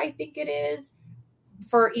driver, I think it is,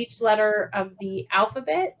 for each letter of the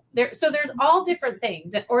alphabet. So there's all different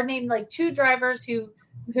things, or name like 2 drivers who've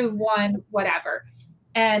won whatever.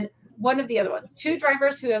 And one of the other ones, 2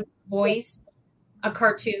 drivers who have voiced a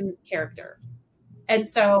cartoon character. And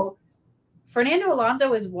so Fernando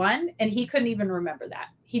Alonso is one, and he couldn't even remember that.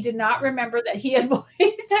 He did not remember that he had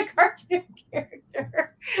voiced a cartoon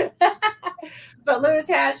character. But Lewis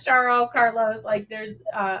has, Charles, Carlos, like there's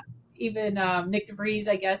even Nick DeVries,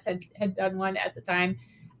 I guess, had done one at the time.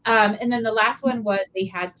 And then the last one was they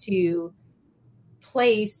had to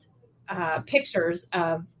place pictures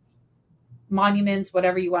of monuments,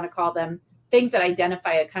 whatever you want to call them, things that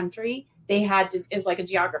identify a country. They had to, it's like a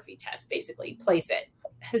geography test, basically, place it.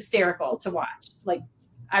 Hysterical to watch. Like,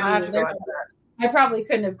 I mean, I probably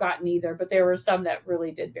couldn't have gotten either, but there were some that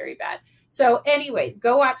really did very bad. So anyways,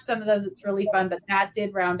 go watch some of those. It's really fun, but that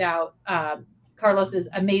did round out Carlos's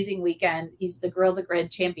amazing weekend. He's the Grill the Grid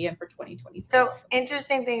champion for 2023. So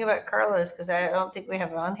interesting thing about Carlos, because I don't think we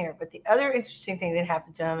have it on here, but the other interesting thing that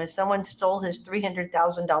happened to him is someone stole his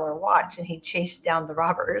 $300,000 watch and he chased down the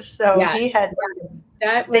robbers. So yeah, he had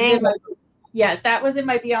that was in my, yes, that was in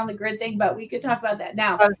my Beyond the Grid thing, but we could talk about that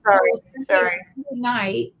now. I'm sorry. Sunday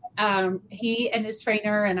night, he and his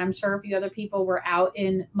trainer, and I'm sure a few other people, were out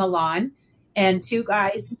in Milan, and 2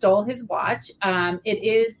 guys stole his watch. It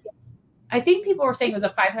is, I think people were saying it was a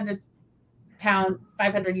 500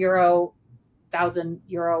 euro, 1,000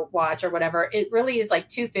 euro watch or whatever. It really is like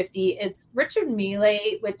 250. It's Richard Mille,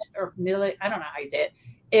 I don't know how you say it,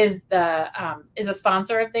 is a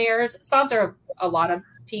sponsor of theirs, sponsor of a lot of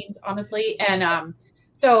teams, honestly. And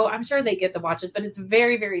so I'm sure they get the watches, but it's a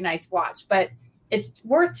very, very nice watch. But it's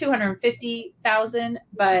worth 250,000,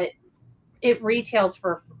 but it retails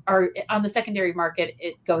for, or on the secondary market,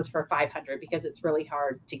 it goes for 500 because it's really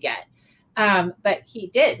hard to get. But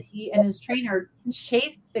he and his trainer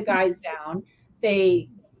chased the guys down. They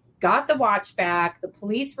got the watch back. The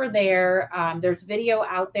police were there. There's video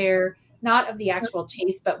out there, not of the actual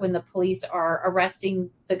chase, but when the police are arresting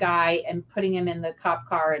the guy and putting him in the cop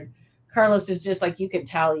car. And Carlos is just like, you can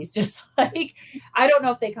tell he's just like, I don't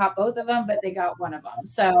know if they caught both of them, but they got one of them.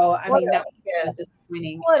 So, I mean, that was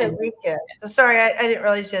disappointing. What a weekend. So sorry, I didn't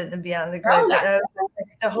realize you had them Beyond the Grid. But,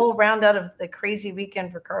 the whole round out of the crazy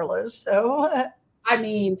weekend for Carlos. So, I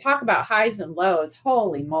mean, talk about highs and lows.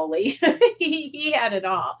 Holy moly. he had it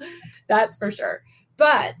all. That's for sure.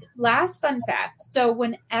 But last fun fact. So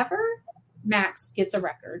whenever Max gets a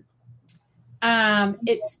record,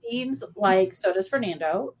 it seems like so does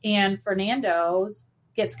Fernando, and Fernando's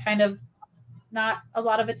gets kind of not a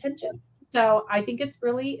lot of attention. So I think it's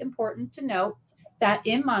really important to note that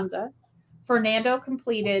in Monza, Fernando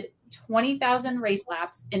completed 20,000 race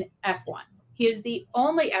laps in F1. He is the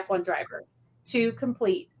only F1 driver to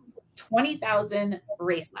complete 20,000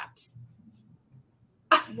 race laps.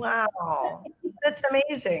 Wow. That's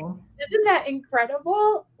amazing. Isn't that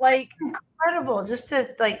incredible? Like, incredible just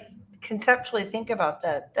to like conceptually think about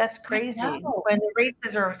that. That's crazy. When the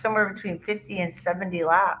races are somewhere between 50 and 70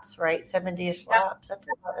 laps, right? 70-ish laps.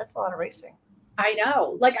 That's a lot of racing. I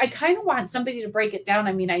know. Like, I kind of want somebody to break it down.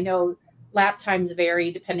 I mean, I know lap times vary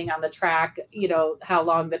depending on the track, how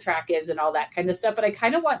long the track is and all that kind of stuff. But I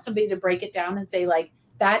kind of want somebody to break it down and say, like,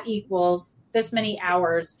 that equals this many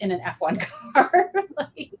hours in an F1 car.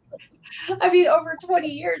 Like, I mean, over 20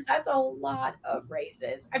 years, that's a lot of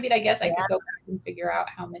races. I mean, I guess I could go back and figure out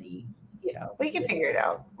how many, We can figure it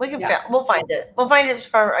out. We'll find it. We'll find it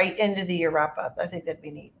for our end of the year wrap up. I think that'd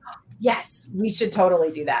be neat. Yes, we should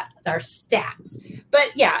totally do that. Our stats.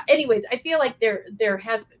 But yeah, anyways, I feel like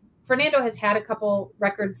Fernando has had a couple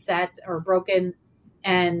records set or broken,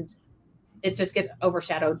 and it just gets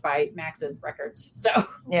overshadowed by Max's records. So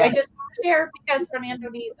I just want to share because Fernando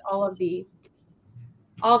needs all the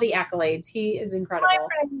accolades. He is incredible.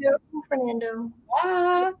 Hi, Fernando.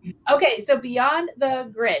 Okay, so Beyond the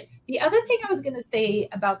Grid. The other thing I was going to say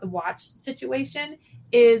about the watch situation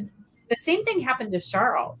is the same thing happened to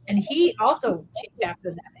Charles, and he also chased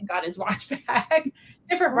after them and got his watch back.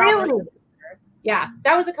 Different robbers. Really? Yeah,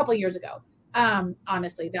 that was a couple years ago.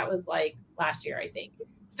 Honestly, that was like last year, I think.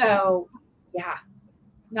 So, yeah,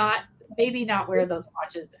 maybe not wear those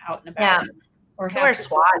watches out and about. or Can wear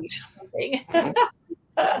swatch. Something.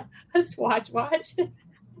 A swatch watch.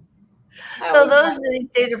 So those these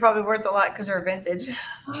days are probably worth a lot because they're vintage.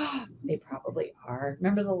 They probably are.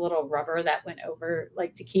 Remember the little rubber that went over,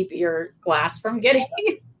 like to keep your glass from getting.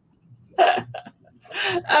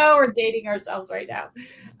 Oh, we're dating ourselves right now.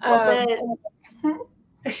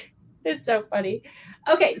 It's so funny.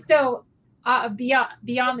 Okay, so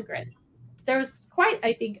beyond the grid, there was quite,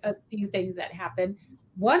 I think, a few things that happened.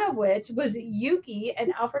 One of which was Yuki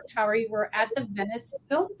and Alfred Towery were at the Venice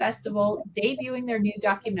Film Festival debuting their new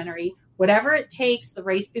documentary, Whatever It Takes, The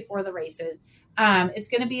Race Before the Races. It's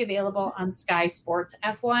going to be available on Sky Sports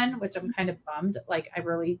F1, which I'm kind of bummed. Like, I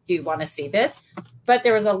really do want to see this. But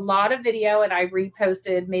there was a lot of video, and I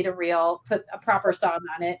reposted, made a reel, put a proper song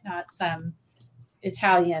on it, not some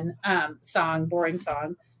Italian song, boring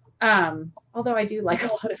song. Although I do like a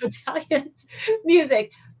lot of Italian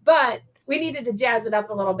music. But we needed to jazz it up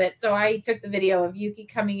a little bit. So I took the video of Yuki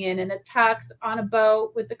coming in a tux on a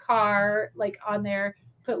boat with the car, like on there,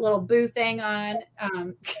 put a little boo thing on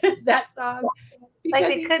that song. Like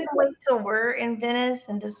they couldn't wait till we're in Venice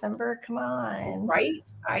in December. Come on. Right?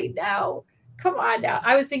 I know. Come on now.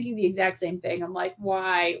 I was thinking the exact same thing. I'm like,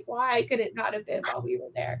 why could it not have been while we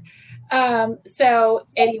were there? So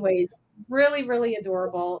anyways, really, really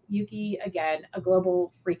adorable. Yuki, again, a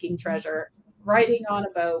global freaking treasure, riding on a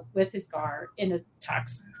boat with his car in a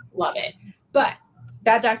tux. Love it. But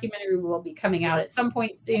that documentary will be coming out at some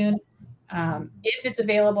point soon. If it's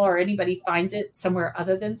available or anybody finds it somewhere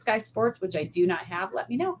other than Sky Sports, which I do not have, let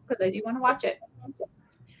me know because I do want to watch it.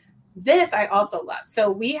 This I also love.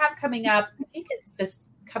 So we have coming up, I think it's this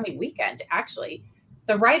coming weekend, actually.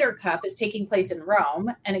 The Ryder Cup is taking place in Rome.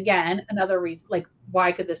 And again, another reason, like,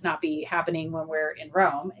 why could this not be happening when we're in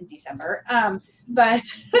Rome in December? But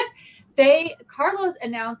Carlos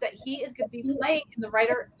announced that he is going to be playing in the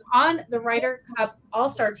Ryder Cup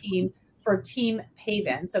All-Star team for Team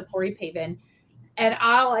Pavin, so Corey Pavin. And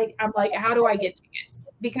I'm like, how do I get tickets?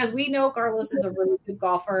 Because we know Carlos is a really good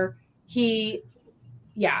golfer.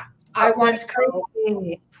 I want to go.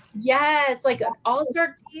 Yes, like an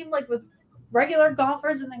all-star team, like with regular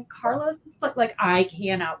golfers, and then Carlos is like, I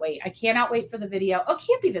cannot wait. I cannot wait for the video. Oh,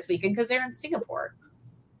 can't be this weekend because they're in Singapore.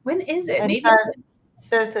 When is it? Maybe it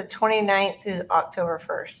says the 29th through October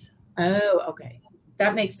 1st. Oh, okay.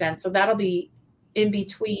 That makes sense. So that'll be in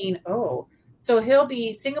between. Oh, so he'll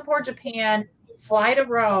be Singapore, Japan, fly to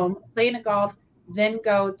Rome, play in a golf, then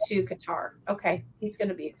go to Qatar. Okay. He's going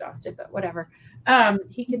to be exhausted, but whatever.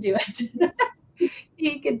 He can do it.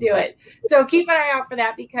 He can do it. So keep an eye out for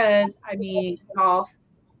that because, I mean, golf,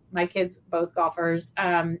 my kids, both golfers,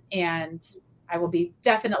 and I will be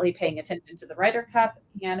definitely paying attention to the Ryder Cup,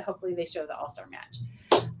 and hopefully they show the All-Star match.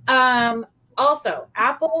 Also,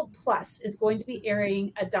 Apple Plus is going to be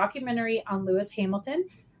airing a documentary on Lewis Hamilton.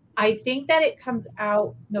 I think that it comes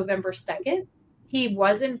out November 2nd. He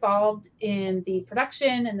was involved in the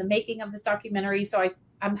production and the making of this documentary, so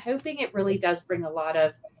I'm hoping it really does bring a lot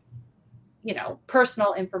of,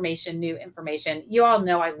 personal information, new information. You all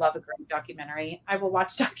know I love a great documentary. I will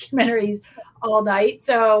watch documentaries all night,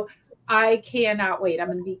 so I cannot wait. I'm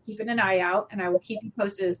going to be keeping an eye out, and I will keep you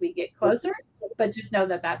posted as we get closer, but just know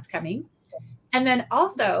that that's coming. And then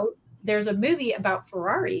also, there's a movie about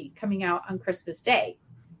Ferrari coming out on Christmas Day.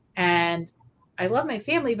 And I love my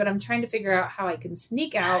family, but I'm trying to figure out how I can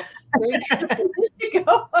sneak out to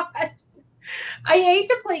go watch. I hate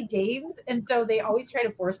to play games, and so they always try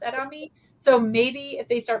to force that on me. So maybe if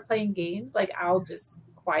they start playing games, like I'll just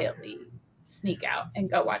quietly sneak out and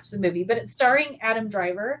go watch the movie. But it's starring Adam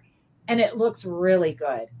Driver, and it looks really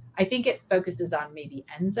good. I think it focuses on maybe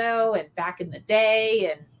Enzo and back in the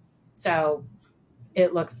day, and so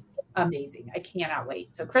it looks amazing. I cannot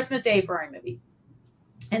wait. So Christmas Day Ferrari movie.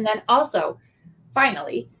 And then also,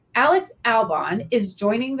 finally, Alex Albon is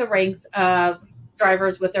joining the ranks of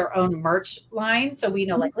drivers with their own merch line. So we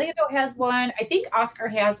know like Lando has one. I think Oscar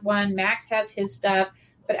has one. Max has his stuff.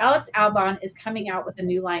 But Alex Albon is coming out with a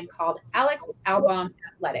new line called Alex Albon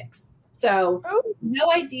Athletics. So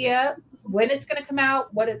no idea when it's going to come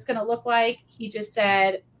out, what it's going to look like. He just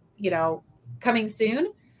said, coming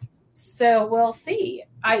soon. So we'll see.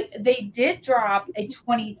 They did drop a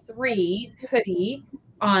 23 hoodie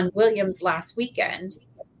on Williams last weekend.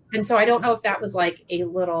 And so I don't know if that was like a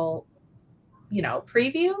little,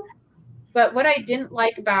 preview. But what I didn't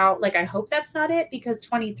like about, I hope that's not it, because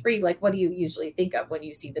 23, what do you usually think of when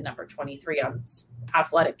you see the number 23 on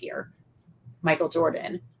athletic gear? Michael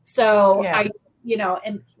Jordan. So yeah.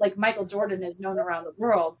 And Michael Jordan is known around the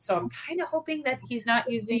world. So I'm kind of hoping that he's not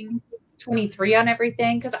using 23 on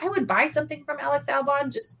everything, because I would buy something from Alex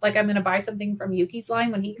Albon, just like I'm going to buy something from Yuki's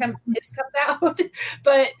line when his comes out.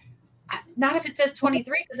 But not if it says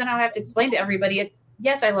 23, because then I'll have to explain to everybody,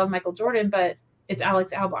 yes, I love Michael Jordan, but it's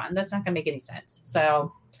Alex Albon. That's not going to make any sense.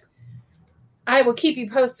 So I will keep you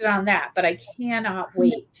posted on that, but I cannot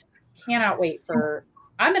wait.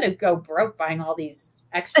 I'm going to go broke buying all these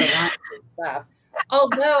extra launches and stuff.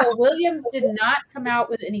 Although Williams did not come out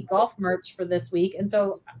with any golf merch for this week. And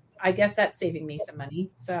so I guess that's saving me some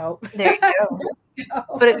money. So there you go.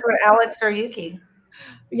 Put it toward Alex or Yuki.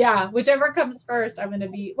 Yeah, whichever comes first, I'm going to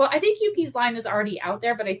be. Well, I think Yuki's line is already out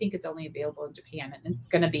there, but I think it's only available in Japan, and it's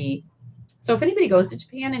going to be. So if anybody goes to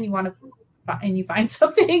Japan and you find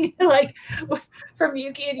something like from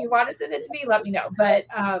Yuki and you want to send it to me, let me know. But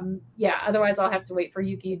otherwise I'll have to wait for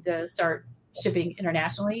Yuki to start shipping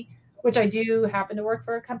internationally, which I do happen to work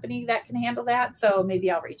for a company that can handle that. So maybe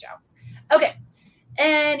I'll reach out. Okay.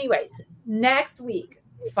 Anyways, next week,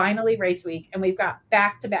 finally race week, and we've got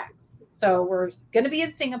back-to-backs. So we're going to be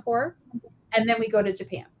in Singapore, and then we go to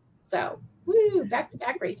Japan. So,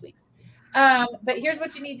 back-to-back race weeks. But here's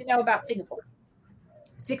what you need to know about Singapore.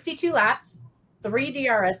 62 laps, 3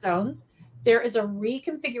 DRS zones. There is a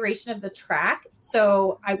reconfiguration of the track.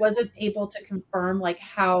 So I wasn't able to confirm like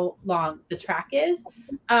how long the track is.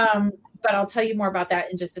 But I'll tell you more about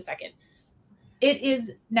that in just a second. It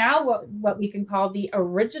is now what we can call the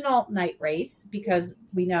original night race, because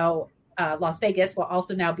we know Las Vegas will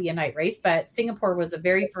also now be a night race, but Singapore was the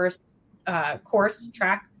very first course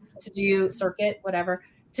track to do circuit, whatever,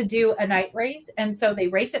 to do a night race. And so they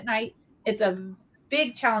race at night. It's a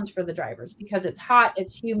big challenge for the drivers because it's hot,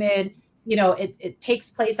 it's humid, it takes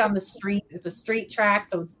place on the streets. It's a street track,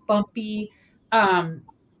 so it's bumpy.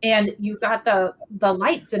 And you got the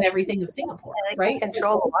lights and everything of Singapore, right?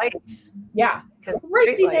 Control the lights. Yeah.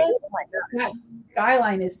 Craziness. That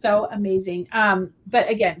skyline is so amazing. But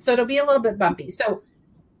again, so it'll be a little bit bumpy. So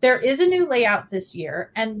there is a new layout this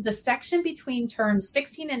year, and the section between turns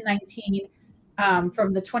 16 and 19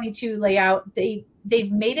 from the 22 layout,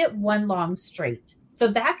 they've made it one long straight. So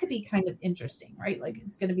that could be kind of interesting, right? Like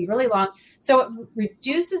it's going to be really long. So it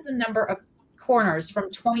reduces the number of corners from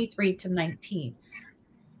 23 to 19.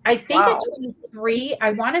 I think at 23,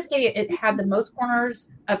 I want to say it had the most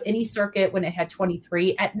corners of any circuit when it had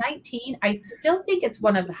 23. At 19, I still think it's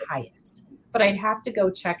one of the highest, but I'd have to go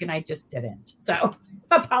check, and I just didn't. So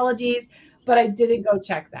apologies, but I didn't go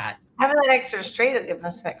check that. Having that extra straight will give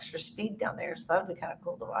us some extra speed down there, so that would be kind of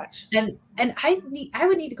cool to watch. And I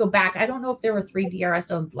would need to go back. I don't know if there were 3 DRS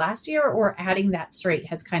zones last year, or adding that straight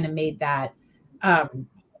has kind of made that, added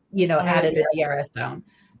a DRS zone.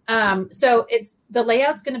 So the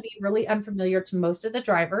layout's going to be really unfamiliar to most of the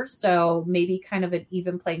drivers. So maybe kind of an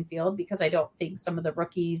even playing field, because I don't think some of the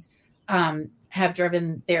rookies have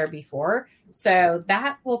driven there before. So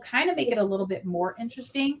that will kind of make it a little bit more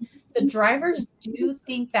interesting. The drivers do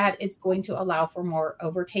think that it's going to allow for more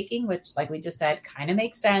overtaking, which, like we just said, kind of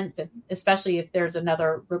makes sense, especially if there's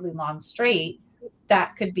another really long straight.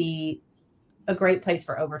 That could be a great place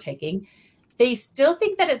for overtaking. They still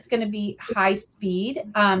think that it's going to be high speed,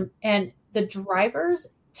 and the drivers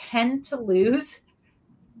tend to lose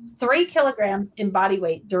 3 kilograms in body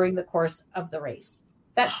weight during the course of the race.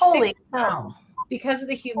 That's 6 pounds because of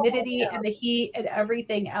the humidity and the heat and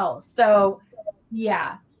everything else. So,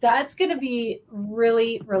 yeah, that's going to be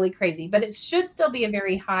really, really crazy. But it should still be a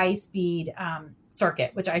very high speed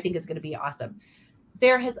circuit, which I think is going to be awesome.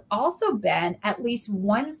 There has also been at least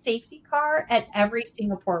one safety car at every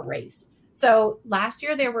Singapore race. So last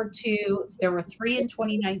year there were 2, there were 3 in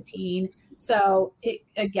 2019. So it,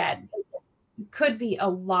 again, could be a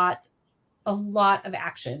lot of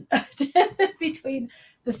action between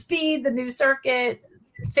the speed, the new circuit,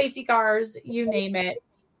 safety cars, you name it.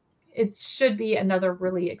 It should be another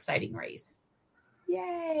really exciting race.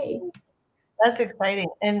 Yay. That's exciting.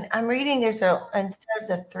 And I'm reading instead of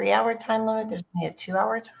the 3-hour time limit, there's only a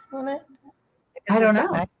 2-hour time limit. I don't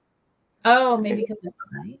know. Oh, maybe because it's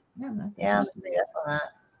at night. No, yeah, I'm maybe up on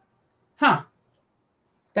that. Huh.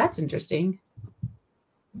 That's interesting.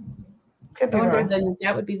 Could be wrong. Then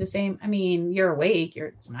that would be the same. I mean, you're awake.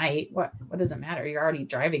 It's night. What does it matter? You're already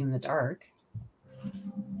driving in the dark.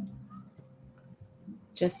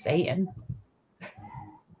 Just saying.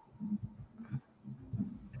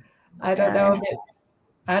 I don't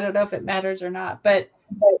know if it matters or not, but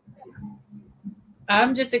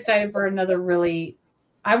I'm just excited for another really.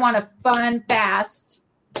 I want a fun, fast.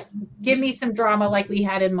 Give me some drama like we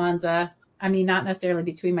had in Monza. I mean, not necessarily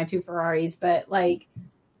between my 2 Ferraris, but like,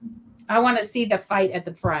 I want to see the fight at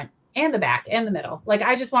the front and the back and the middle. Like,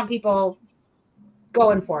 I just want people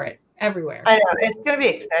going for it. everywhere. I know it's going to be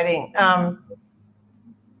exciting.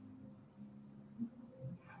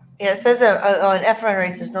 Yeah, it says an F1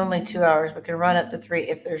 race is normally 2 hours, but can run up to 3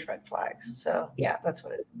 if there's red flags. So yeah, that's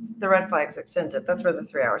what it is. The red flags extends it. That's where the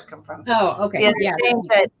 3 hours come from. Oh, okay. Yeah,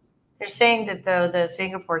 they're saying that though the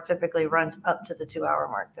Singapore typically runs up to the 2 hour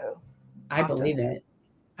mark though. I believe it.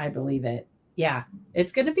 Yeah,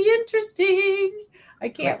 it's going to be interesting. I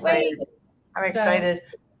can't wait. I'm excited.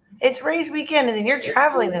 It's race weekend, and then you're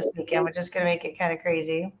traveling this weekend, which is going to make it kind of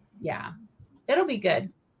crazy. Yeah, it'll be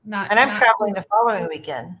good. I'm traveling the following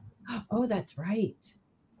weekend. Oh, that's right.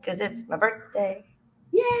 Because it's my birthday.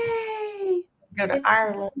 Yay! Go to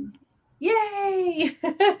Ireland. Yay!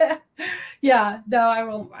 Yeah, no,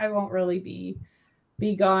 I won't really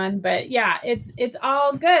be gone, but yeah, it's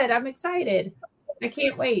all good. I'm excited. I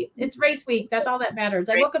can't wait. It's race week. That's all that matters.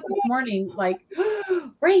 I woke up this morning like,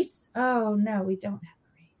 race. Oh no, we don't have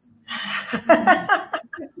a race.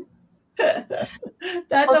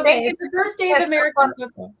 That's okay. It's the first day of American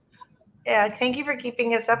football. Yeah, thank you for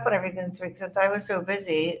keeping us up on everything this week since I was so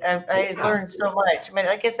busy. I learned so much. I mean,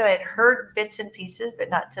 like I said, I had heard bits and pieces,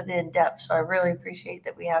 but not to the in-depth. So I really appreciate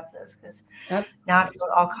that we have this because now I feel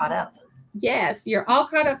all caught up. Yes, you're all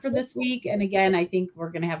caught up for this week. And again, I think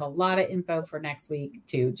we're going to have a lot of info for next week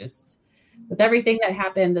too, just with everything that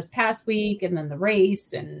happened this past week and then the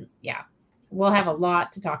race. And yeah, we'll have a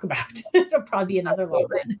lot to talk about. It'll probably be another long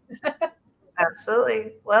one.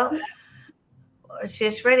 Absolutely. Well,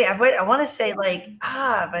 she's ready. I want to say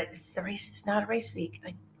but it's the race. It's not a race week.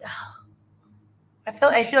 I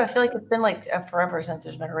feel like it's been like forever since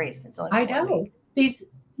there's been a race. It's only I know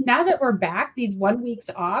now that we're back, these 1 weeks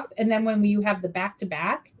off, and then when you have the back to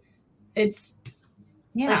back, it's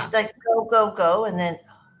like go, and then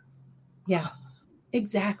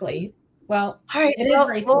exactly. Well, all right, we'll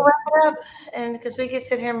wrap it up, and because we could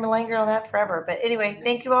sit here and linger on that forever. But anyway,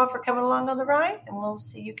 thank you all for coming along on the ride, and we'll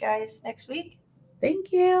see you guys next week.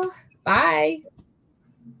 Thank you. Bye.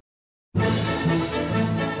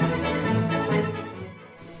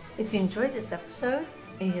 If you enjoyed this episode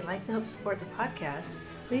and you'd like to help support the podcast,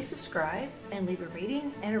 please subscribe and leave a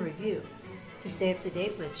rating and a review. To stay up to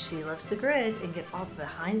date with She Loves the Grid and get all the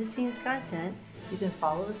behind-the-scenes content, you can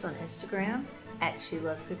follow us on Instagram at She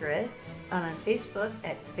Loves the Grid and on Facebook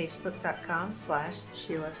at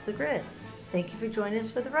facebook.com/She Loves the Grid. Thank you for joining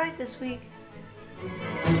us for the ride this week.